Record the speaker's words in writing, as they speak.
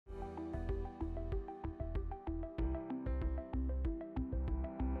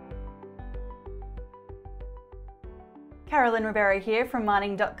Carolyn Rivera here from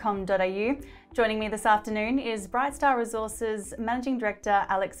mining.com.au. Joining me this afternoon is Brightstar Resources Managing Director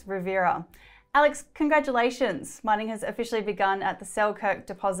Alex Rovira. Alex, congratulations. Mining has officially begun at the Selkirk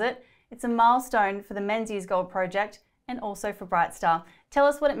deposit. It's a milestone for the Menzies Gold Project and also for Brightstar. Tell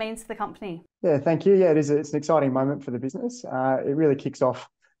us what it means to the company. Yeah, thank you. Yeah, it's an exciting moment for the business. It really kicks off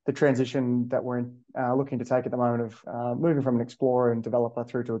the transition that we're looking to take at the moment of moving from an explorer and developer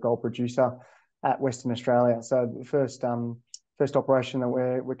through to a gold producer at Western Australia. So the first operation that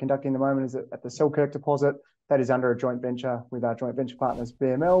we're conducting at the moment is at the Selkirk deposit. That is under a joint venture with our joint venture partners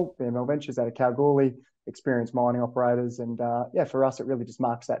BML Ventures out of Kalgoorlie, experienced mining operators, and yeah, for us it really just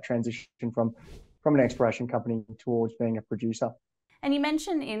marks that transition from an exploration company towards being a producer. And you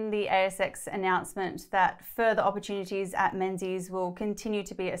mentioned in the ASX announcement that further opportunities at Menzies will continue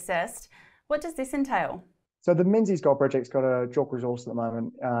to be assessed. What does this entail? So the Menzies Gold Project's got a JORC resource at the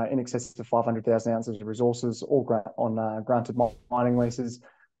moment in excess of 500,000 ounces of resources, all on granted mining leases.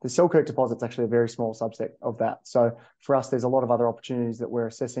 The Selkirk deposit's actually a very small subset of that. So for us, there's a lot of other opportunities that we're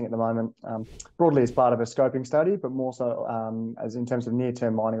assessing at the moment, broadly as part of a scoping study, but more so as in terms of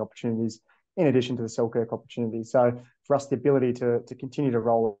near-term mining opportunities, in addition to the Selkirk opportunity. So for us, the ability to continue to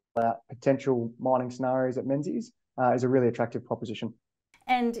roll out potential mining scenarios at Menzies is a really attractive proposition.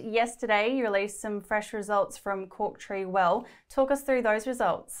 And yesterday you released some fresh results from Corktree Well. Talk us through those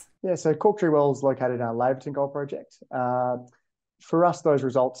results. Yeah, so Corktree Well is located in our Laverton Gold Project. For us, those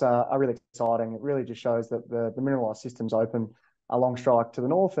results are really exciting. It really just shows that the mineralised system's open along strike to the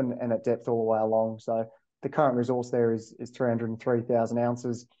north and at depth all the way along. So the current resource there is 303,000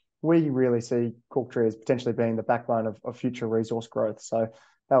 ounces. We really see Corktree as potentially being the backbone of future resource growth. So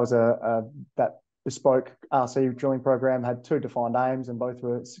that was that bespoke RC drilling program had two defined aims and both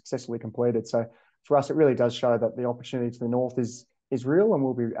were successfully completed. So for us, it really does show that the opportunity to the north is real, and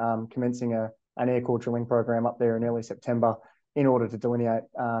we'll be commencing an air core drilling program up there in early September in order to delineate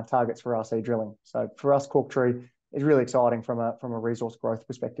targets for RC drilling. So for us, Corktree is really exciting from a resource growth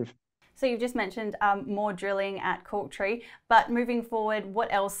perspective. So you've just mentioned more drilling at Corktree, but moving forward,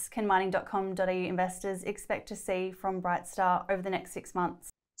 what else can mining.com.au investors expect to see from Brightstar over the next 6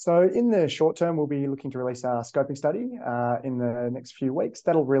 months? So in the short term, we'll be looking to release our scoping study in the next few weeks.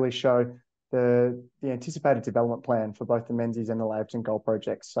 That'll really show the anticipated development plan for both the Menzies and the Laverton Gold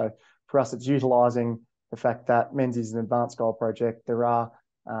projects. So for us, it's utilising the fact that Menzies is an advanced gold project. There are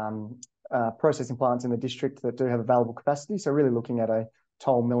processing plants in the district that do have available capacity. So really looking at a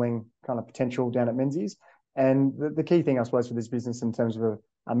toll milling kind of potential down at Menzies. And the key thing, I suppose, for this business in terms of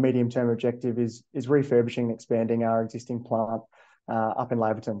a medium-term objective is refurbishing and expanding our existing plant up in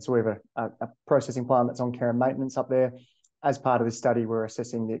Laverton. So we have a processing plant that's on care and maintenance up there. As part of this study, we're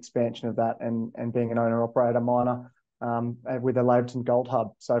assessing the expansion of that and being an owner-operator miner with a Laverton Gold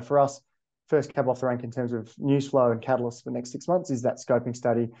Hub. So for us, first cab off the rank in terms of news flow and catalysts for the next 6 months is that scoping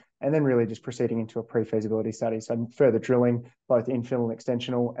study, and then really just proceeding into a pre-feasibility study. So further drilling, both infill and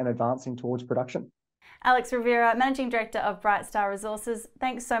extensional, and advancing towards production. Alex Rovira, Managing Director of Brightstar Resources,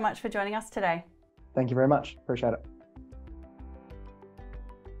 thanks so much for joining us today. Thank you very much. Appreciate it.